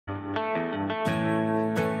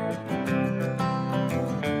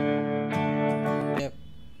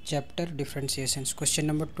Chapter Differentiations. Question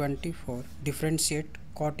number 24. Differentiate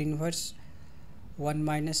cot inverse 1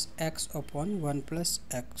 minus x upon 1 plus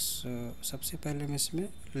x. सबसे पहले हम इसमें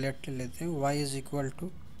लेट लेते हैं y is equal to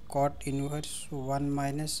cot inverse 1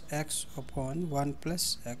 minus x upon 1 plus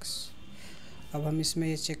x. अब हम इसमें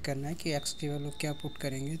ये चेक करना है कि x की वैल्यू क्या पुट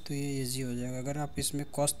करेंगे तो ये इजी हो जाएगा. अगर आप इसमें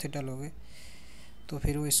cos थीटा लोगे तो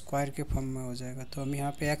फिर वो स्क्वायर के फॉर्म में हो जाएगा. तो हम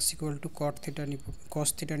यहाँ पे x equal to cot theta नहीं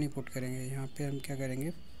cos थीटा नहीं पुट करेंगे. यहाँ पे हम क्या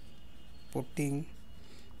करेंगे, putting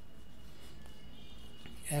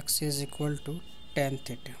x is equal to tan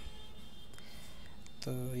theta.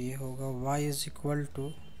 तो ये होगा y is equal to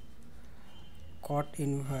cot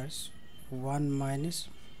inverse 1 minus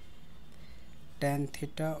tan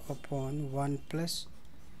theta upon 1 plus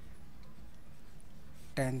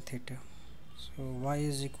tan theta. So y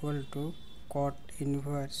is equal to cot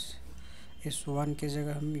inverse, इस 1 की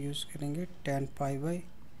जगह हम यूज़ करेंगे tan pi by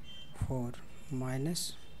 4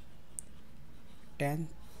 minus tan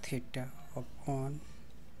theta upon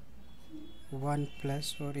 1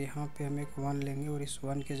 plus, और यहाँ पे हम एक 1 लेंगे और इस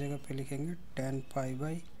 1 की जगह पे लिखेंगे tan पाई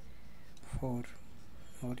बाई 4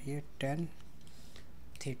 और ये tan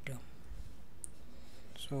theta.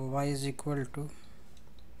 So y is equal to,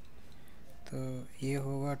 तो ये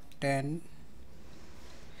होगा tan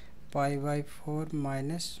pi by 4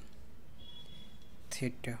 minus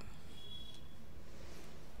theta.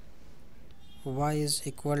 y is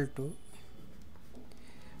equal to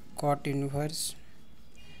cot inverse,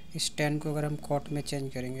 इस tan को अगर हम कॉट में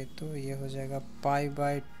चेंज करेंगे तो ये हो जाएगा pi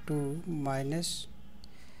by 2 minus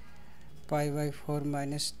pi by 4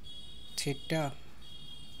 minus theta.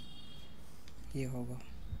 ये होगा.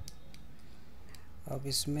 अब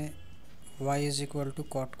इसमें y is equal to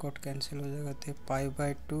cot cot cancel हो जाएगा तो pi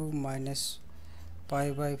by 2 minus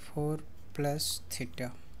pi by 4 plus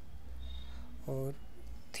theta, और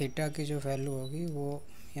थीटा की जो वैल्यू होगी वो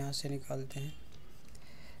यहाँ से निकालते हैं.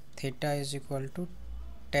 Theta is equal to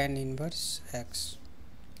tan inverse x.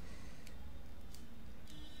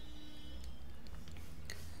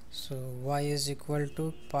 So y is equal to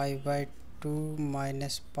pi by 2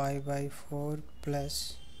 minus pi by 4 plus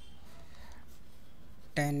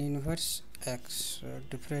tan inverse x.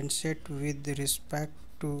 Differentiate with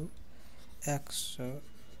respect to x.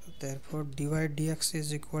 Therefore divide dx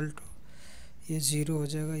is equal to, ये zero हो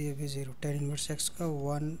जाएगा, ये भी zero. tan inverse x का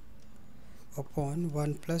 1 upon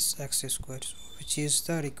 1 plus x square, which is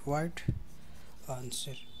the required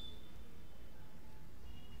answer.